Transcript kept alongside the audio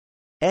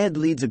Ed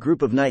leads a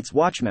group of Night's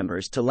Watch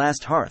members to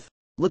Last Hearth,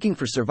 looking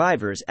for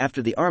survivors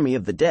after the army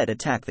of the dead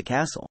attack the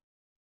castle.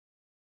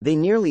 They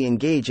nearly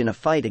engage in a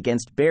fight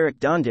against Beric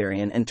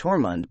Dondarrion and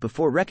Tormund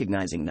before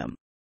recognizing them.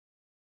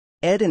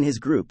 Ed and his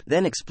group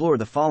then explore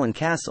the fallen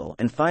castle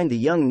and find the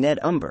young Ned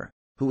Umber,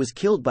 who was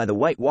killed by the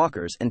White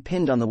Walkers and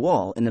pinned on the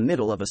wall in the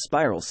middle of a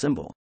spiral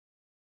symbol.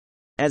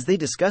 As they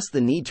discuss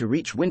the need to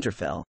reach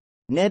Winterfell,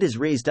 Ned is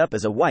raised up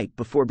as a White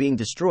before being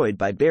destroyed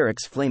by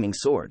Beric's flaming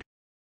sword.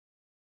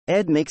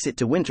 Ed makes it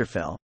to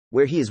Winterfell,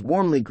 where he is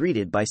warmly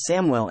greeted by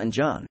Samwell and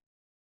Jon.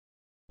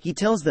 He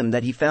tells them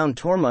that he found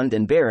Tormund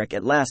and Beric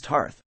at Last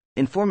Hearth,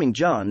 informing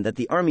Jon that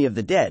the army of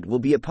the dead will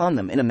be upon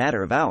them in a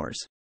matter of hours.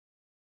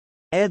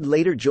 Ed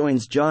later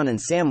joins Jon and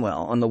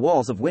Samwell on the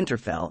walls of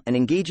Winterfell and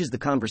engages the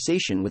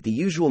conversation with the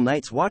usual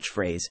Night's Watch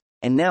phrase,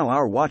 "And now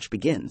our watch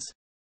begins."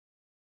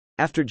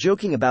 After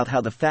joking about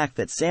how the fact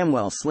that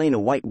Samwell slain a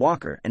White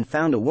Walker and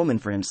found a woman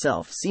for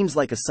himself seems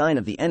like a sign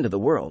of the end of the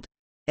world,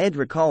 Ed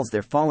recalls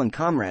their fallen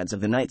comrades of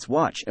the Night's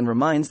Watch and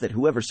reminds that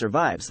whoever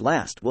survives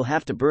last will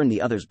have to burn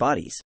the others'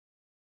 bodies.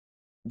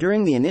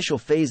 During the initial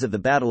phase of the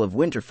Battle of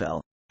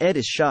Winterfell, Ed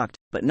is shocked,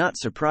 but not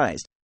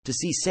surprised, to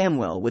see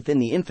Samwell within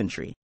the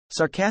infantry,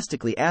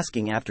 sarcastically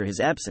asking after his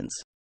absence.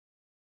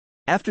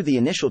 After the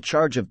initial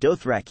charge of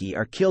Dothraki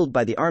are killed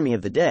by the army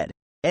of the dead,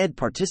 Ed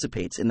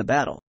participates in the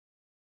battle.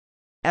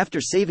 After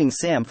saving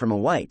Sam from a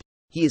White,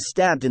 he is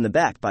stabbed in the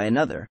back by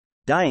another,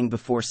 dying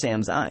before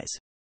Sam's eyes.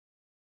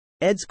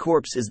 Ed's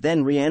corpse is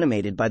then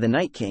reanimated by the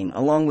Night King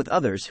along with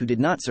others who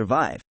did not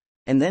survive,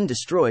 and then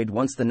destroyed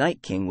once the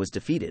Night King was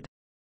defeated.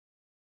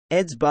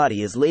 Ed's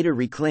body is later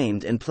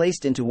reclaimed and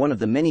placed into one of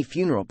the many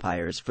funeral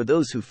pyres for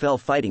those who fell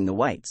fighting the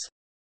Whites.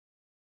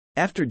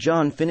 After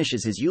Jon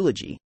finishes his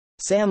eulogy,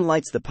 Sam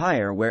lights the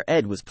pyre where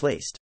Ed was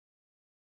placed.